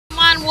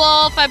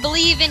Wolf. I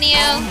believe in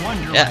you.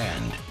 Yeah.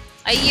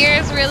 A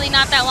year is really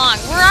not that long.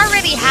 We're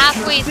already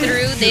halfway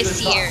through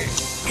this year.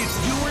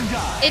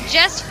 It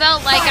just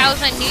felt like I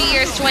was on New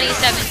Year's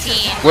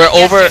 2017. We're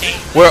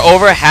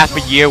over half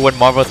a year when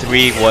Marvel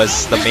 3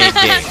 was the main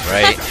game,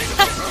 right?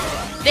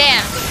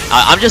 Damn.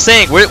 I'm just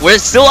saying, we're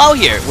still out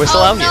here. We're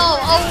still out here.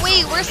 Oh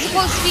wait, we're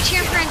supposed to be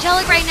cheering for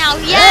Angelic right now.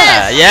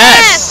 Yeah,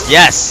 Yes.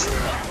 yes.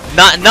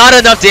 Not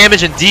enough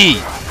damage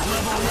indeed.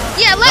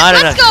 Yeah,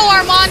 let's go,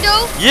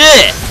 Armando.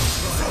 Yeah.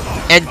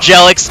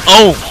 Angelic's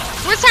own.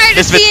 We're tired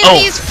of Misfits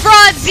seeing these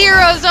fraud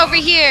zeros over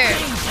here.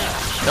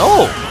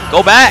 No,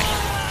 go back.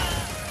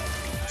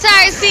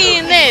 Tired of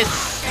seeing this.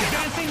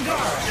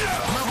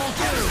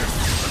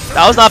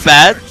 That was not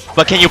bad,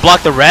 but can you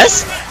block the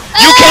rest?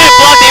 You can't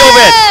block the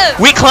overhead.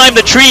 We climbed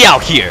the tree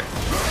out here.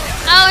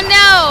 Oh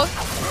no.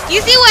 You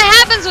see what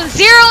happens when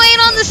zero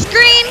ain't on the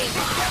screen?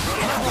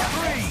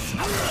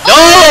 No!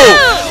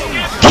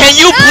 Oh! Can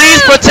you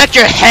please protect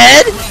your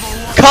head?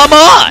 Come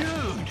on!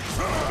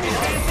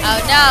 Oh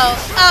no!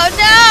 Oh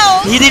no!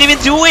 He didn't even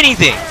do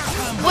anything.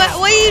 What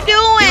are you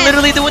doing? He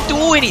literally didn't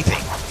do anything.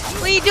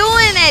 What are you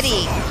doing,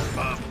 Eddie?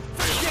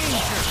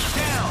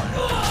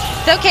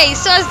 It's okay.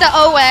 So is the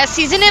OS.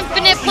 He's an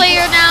infinite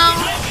player now.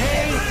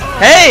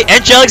 Hey,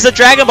 Angelic's a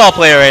Dragon Ball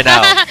player right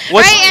now.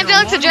 Right,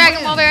 Angelic's a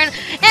Dragon Ball player.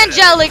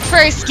 Angelic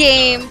first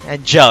game.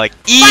 Angelic,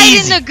 easy.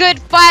 Fighting the good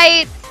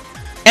fight.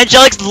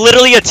 Angelic's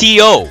literally a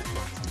TO.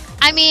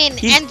 I mean,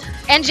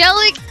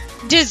 Angelic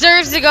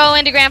deserves to go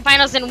into Grand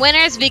Finals and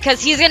winners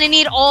because he's gonna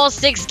need all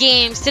 6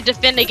 games to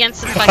defend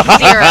against the fucking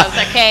zeros.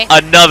 Okay.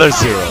 Another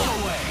 0.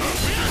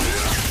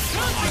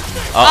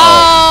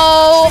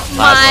 Oh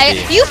my!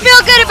 You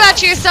feel good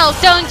about yourself,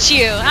 don't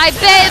you? I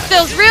bet it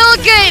feels real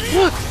good.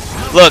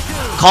 Look,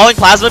 calling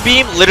Plasma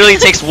Beam literally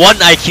takes 1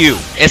 IQ.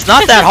 It's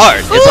not that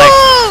hard. It's like,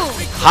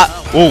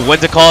 ooh, when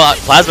to call out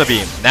Plasma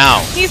Beam?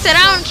 Now. He said,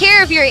 I don't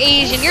care if you're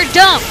Asian, you're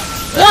dumb.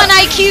 1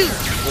 IQ.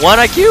 1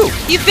 IQ.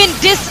 You've been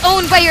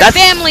disowned by your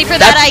family for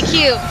that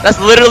IQ. That's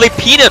literally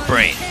peanut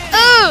brain.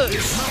 Ooh.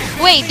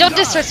 Wait, don't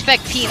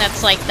disrespect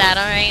peanuts like that,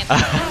 alright?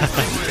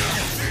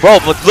 Bro,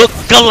 look,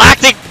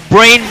 galactic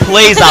brain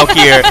plays out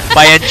here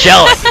by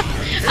Angelic.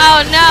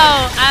 Oh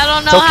no, I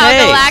don't know how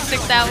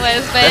galactic that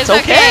was, but it's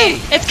okay.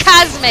 It's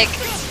cosmic.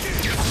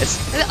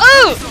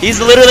 Ooh!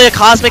 He's literally a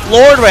cosmic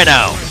lord right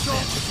now.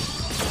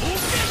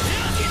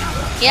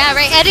 Yeah,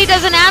 right. Eddie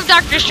doesn't have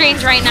Doctor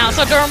Strange right now,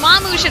 so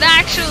Dormammu should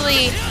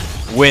actually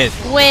win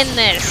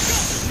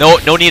this. No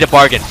need to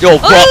bargain. Yo,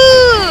 bro.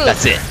 Ooh!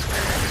 That's it.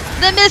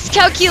 The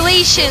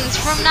miscalculations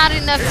from Not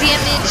Enough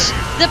Damage.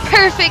 The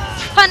perfect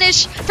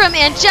punish from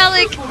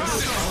Angelic.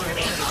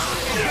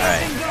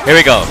 Alright, here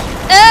we go.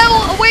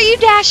 Oh, where are you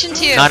dashing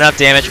to? Not enough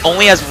damage.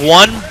 Only has 1.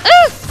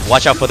 Ooh.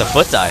 Watch out for the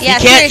foot dive. Yeah,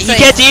 he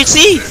can't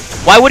DHC.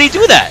 Why would he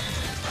do that?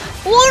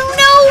 Well,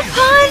 no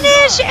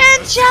punish,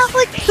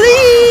 Angelic,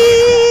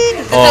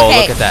 please. It's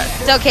okay. Look at that.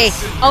 It's okay.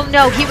 Oh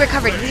no, he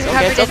recovered. He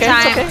recovered in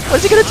time. It's okay.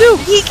 What is he gonna do?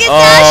 He can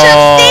dash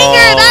up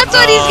Stinger. That's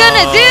what he's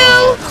gonna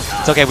do.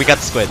 It's okay. We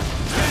got the squid.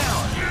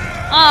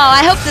 Oh,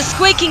 I hope the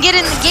squid can get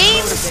in the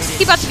game.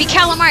 He about to be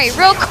calamari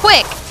real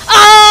quick.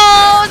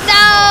 Oh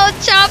no!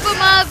 Chop him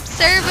up.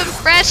 Serve him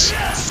fresh,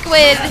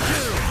 squid.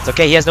 It's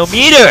okay. He has no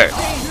meter.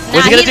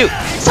 What's he gonna do?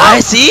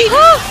 See?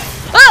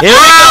 Here we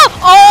go.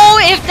 Oh,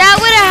 if that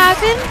would have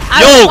happened, I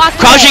would walk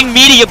crouching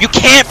away. medium. You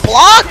can't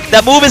block.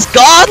 That move is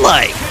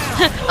godlike.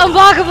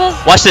 Unblockable.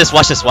 Watch this.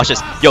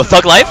 Yo,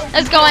 Thug Life.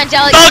 Let's go,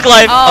 Angelic. Thug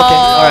Life. Oh. Okay.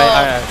 All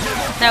right.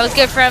 That was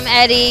good from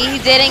Eddie.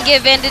 He didn't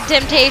give in to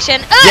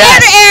temptation. Oh,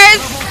 yes.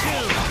 airs.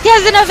 He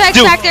has enough X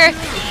Factor.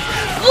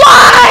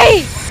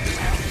 Why?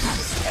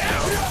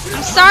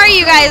 I'm sorry,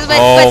 you guys, but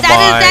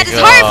that is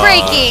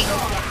heartbreaking.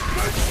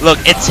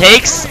 Look, it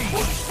takes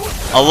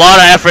a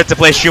lot of effort to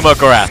play Shuma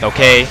Gorath,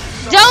 okay?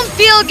 Don't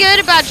feel good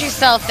about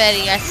yourself,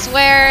 Eddie. I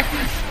swear.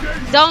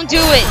 Don't do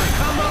it.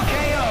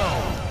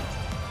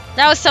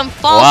 That was some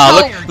false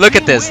hope. Look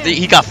at this.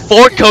 He got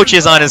 4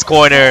 coaches on his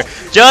corner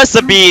just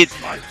to beat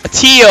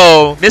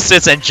T.O.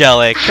 Misfits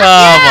Angelic. Come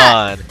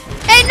on.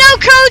 Hey, no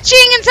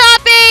coaching in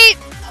top 8.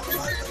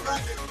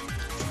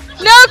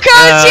 No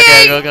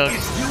coaching. Okay, go.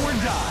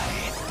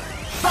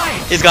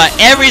 He's got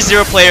every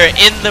 0 player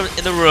in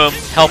the room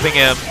helping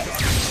him.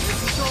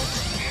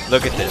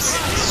 Look at this.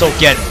 So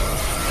get it.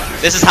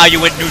 This is how you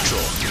win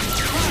neutral.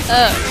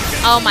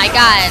 Oh my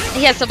god.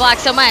 He has to block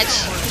so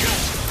much.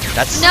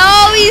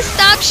 No, he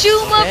stopped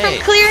Shuma from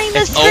clearing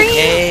the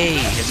screen.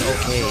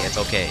 It's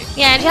okay.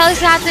 Yeah,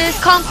 Angelic's got this.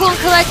 Calm, cool, and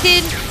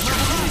collected.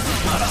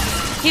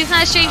 He's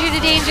not a stranger to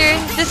danger.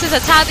 This is a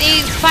top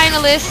 8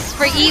 finalist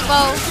for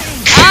Evo.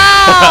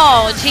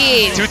 Oh,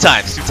 jeez. 2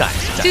 times.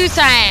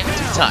 2-time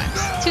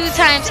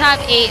top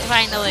 8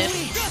 finalist.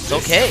 It's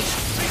okay.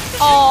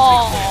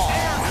 Oh,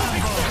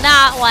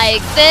 not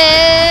like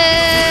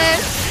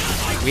this.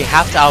 We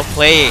have to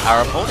outplay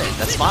our opponent.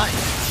 That's fine.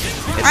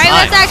 Alright,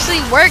 let's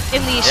actually work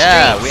in these streets.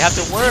 Yeah, we have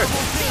to work.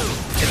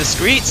 In the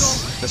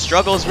streets, the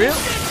struggle is real.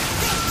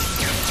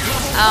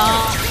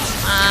 Oh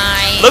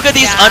my Look at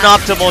these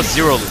unoptimal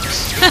 0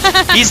 loops.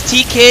 He's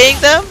TKing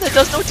them, that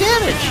does no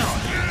damage.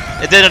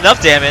 It did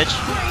enough damage.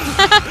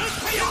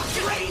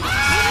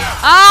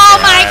 Oh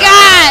my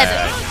god!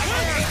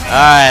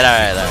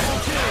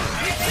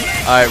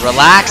 Alright,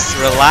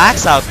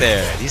 relax out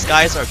there. These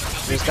guys are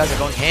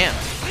going ham.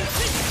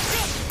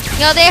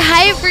 Yo, they're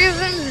hype for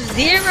some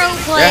zero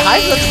play. They're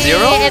hype for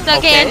zero? It's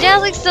okay.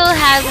 Angelic still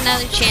has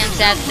another chance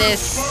at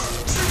this.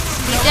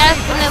 He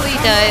definitely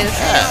does.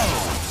 Yeah.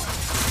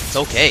 It's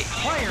okay.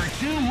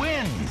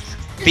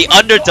 The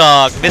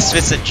underdog,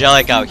 Misfits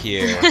Angelic out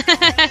here.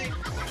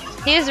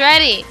 He's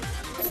ready.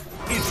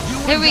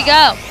 Here we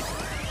go.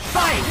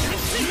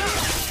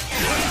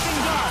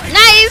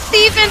 Nice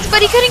defense,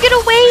 but he couldn't get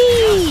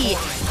away.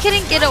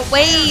 Couldn't get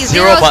away.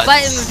 Zero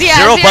buttons. Yeah,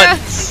 zero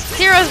buttons.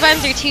 Zero's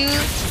buttons are too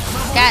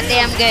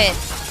goddamn good.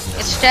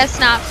 It's just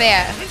not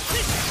fair.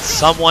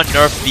 Someone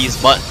nerf these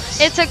buttons.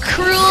 It's a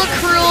cruel,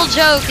 cruel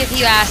joke if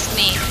you ask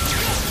me.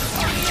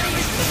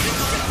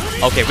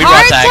 Okay, we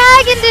raw tag.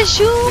 Hard tag into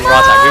Shuma.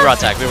 We raw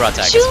tag.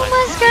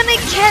 Shuma's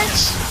gonna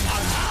catch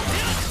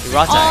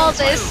all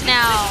this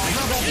now.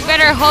 You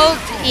better hope.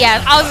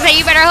 Yeah, I was gonna say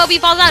you better hope he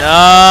falls out. No.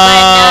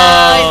 But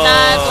no, he's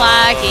not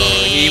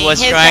blocking. He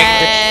was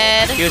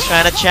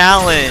trying to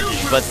challenge,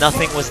 but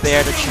nothing was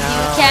there to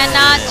challenge.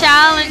 Cannot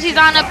challenge. He's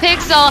on a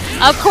pixel.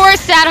 Of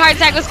course, that hard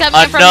tag was coming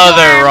from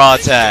another raw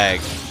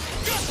tag.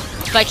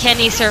 But can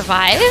he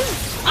survive?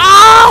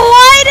 Oh,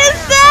 what is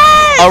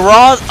that? A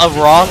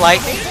raw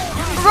lightning.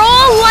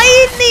 Raw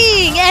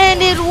lightning,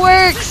 and it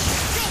works.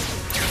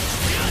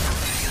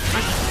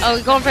 Oh,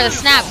 he's going for the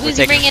snap. Who's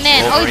he bringing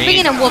in? Wolverine. Oh, he's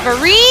bringing in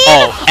Wolverine.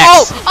 Oh,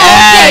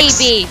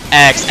 baby.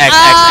 X.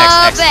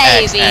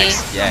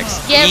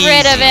 Get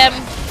rid of him.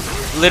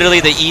 Literally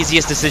the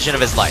easiest decision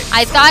of his life.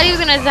 I thought he was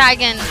gonna tag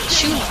in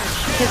Shuma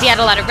because he had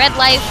a lot of red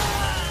life.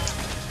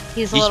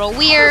 He's a little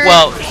weird.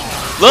 Well,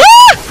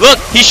 look,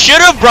 he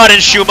should have brought in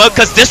Shuma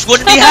because this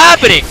wouldn't be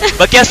happening.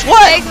 But guess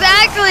what?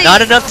 Exactly.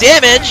 Not enough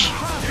damage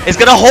is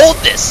gonna hold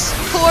this.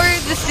 Poor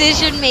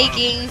decision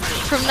making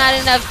from not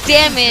enough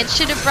damage.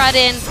 Should have brought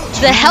in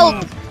the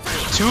help.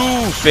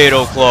 2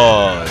 fatal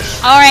claws.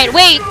 All right,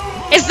 wait.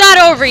 It's not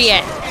over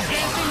yet.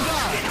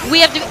 We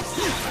have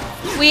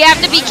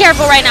to be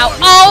careful right now.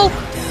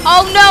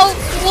 Oh no,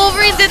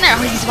 Wolverine's in there.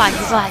 Oh,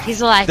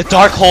 he's alive. The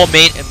dark hole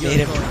made him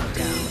drop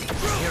down.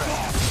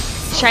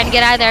 He's trying to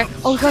get out of there.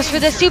 Oh, he goes for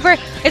the super.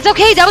 It's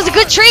okay. That was a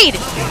good trade.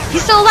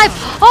 He's still alive.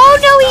 Oh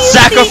no, he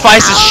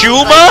sacrifices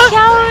Shuma.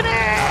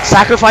 Counter.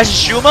 Sacrifices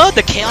Shuma.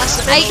 The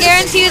chaos. I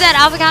guarantee you that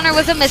alpha counter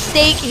was a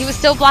mistake. He was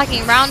still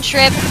blocking round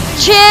trip.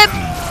 Chip.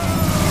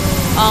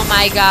 Oh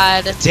my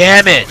god.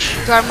 Damage.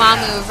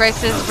 Dormammu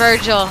versus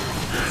Virgil.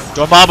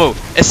 Dormammu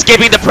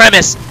escaping the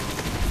premise.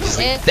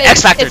 The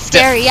X Factor. It's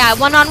scary, yeah.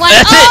 One-on-one.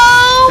 That's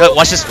oh! it.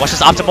 Watch this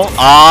optimal.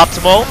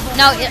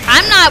 No,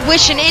 I'm not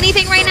wishing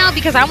anything right now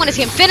because I want to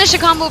see him finish a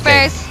combo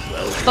first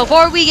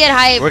before we get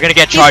hyped. We're gonna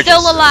get charges. He's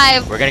still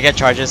alive. We're gonna get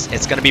charges.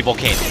 It's gonna be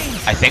Volcano,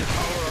 I think.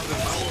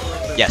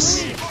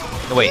 Yes.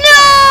 No, wait.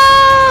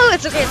 No!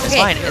 It's okay. It's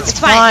okay. It's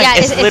fine. Yeah,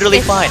 it's literally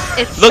fine.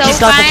 Look, so he's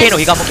got fine. Volcano.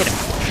 He got Volcano.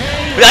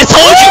 I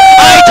told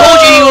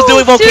you he was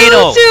doing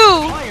Volcano.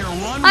 2-2.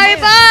 Alright,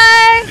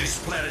 bye.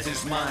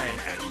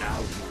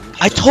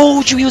 I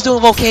told you he was doing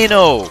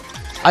Volcano.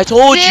 I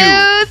told you.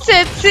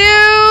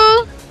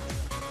 2-2.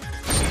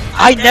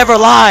 I never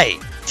lie.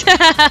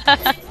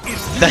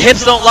 The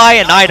hips don't lie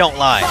and I don't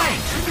lie.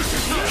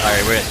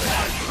 Alright, we're in.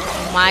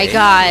 Oh my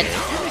god.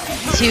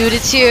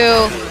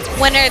 2-2.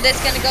 Winner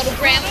that's gonna go to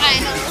grand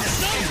finals.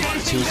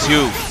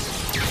 2-2.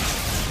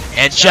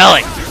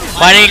 Angelic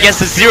fighting against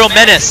the Zero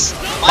Menace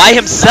by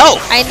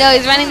himself. I know,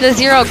 he's running the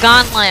Zero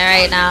Gauntlet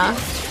right now.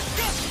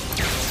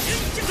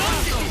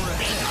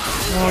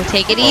 Oh,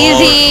 take it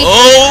easy.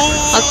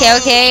 Oh.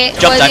 Okay.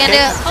 Jump What's he gonna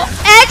do? Oh,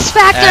 X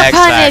Factor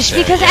punish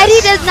because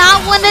Eddie does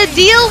not want to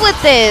deal with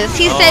this.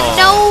 He said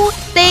no,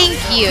 thank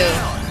you.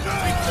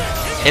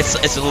 It's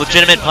a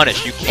legitimate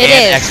punish. You can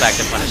X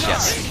Factor punish,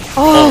 yes.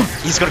 Oh,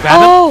 he's gonna grab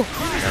him. No.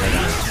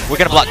 We're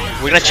gonna block.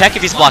 We're gonna check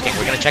if he's blocking.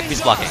 Nice, air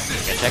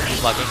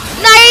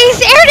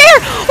to air.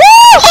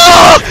 Woo!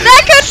 Oh,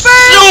 that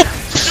confirms.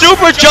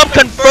 Super jump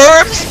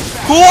confirms.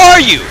 Who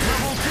are you?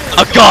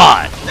 A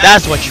god.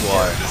 That's what you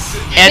are.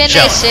 Finish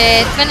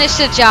it. Finish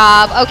the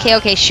job.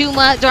 Okay.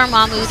 Shuma,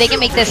 Dormammu, they can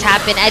make this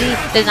happen. Eddie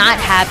does not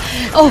have.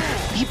 Oh,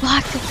 he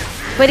blocked him.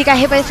 But he got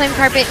hit by the flame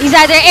carpet. He's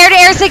either air to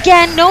airs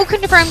again. No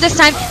confirm this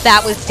time.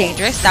 That was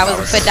dangerous. That was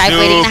a foot dive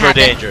waiting to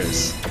happen. Super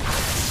dangerous.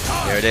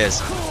 There it is.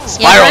 Yeah,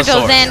 Spiral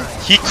sword. in.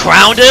 He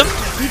crowned him.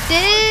 He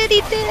did.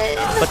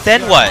 But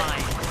then what?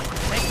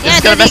 Yeah,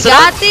 does he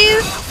got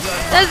these?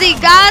 Does he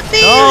got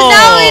these?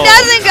 No, he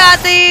doesn't got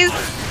these.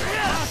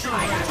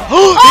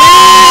 Oh!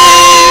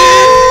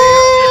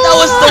 That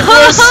was the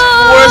worst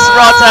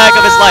raw tag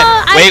of his life.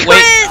 Wait.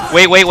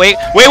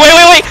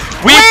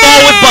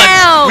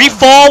 We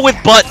fall with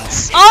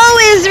buttons.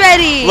 Always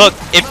ready. Look,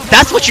 if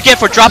that's what you get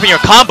for dropping your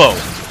combo,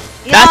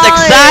 that's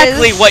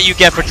exactly what you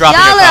get for dropping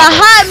your combo. Y'all are a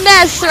hot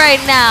mess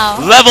right now.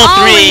 Level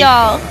 3.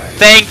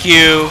 Thank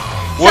you.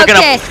 We're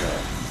gonna.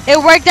 It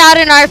worked out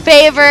in our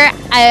favor.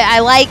 I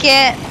like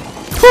it.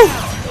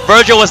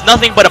 Virgil was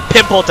nothing but a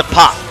pimple to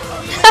pop.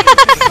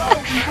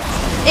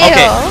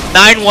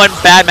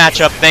 9-1 bad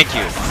matchup. Thank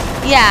you.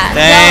 Yeah.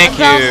 Thank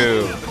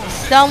you.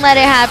 Don't let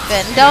it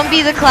happen. Don't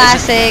be the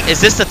classic.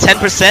 Is this the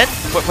 10%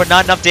 for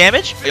not enough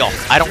damage? Yo,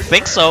 I don't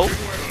think so.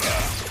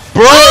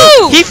 Bro,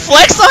 Ooh! he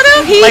flexed on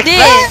him? He like did.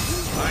 That?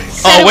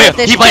 Oh wait,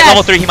 he might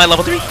level 3. He might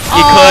level 3. He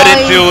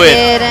couldn't do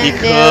it. He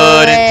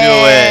couldn't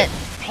do it.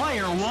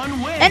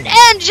 And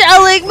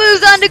Angelic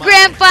moves on to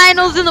grand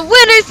finals in the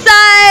winner's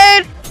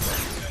side,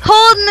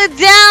 holding it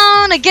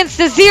down against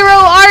the Zero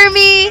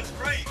Army.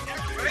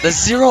 The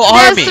Zero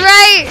Army. That's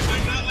right.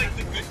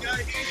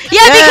 Yeah,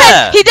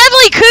 because he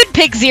definitely could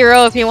pick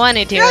Zero if he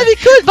wanted to. Yeah, he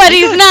could. But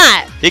he's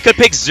not. He could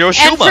pick Zero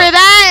Shuma. And for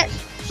that,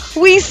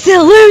 we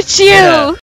salute you. Yeah.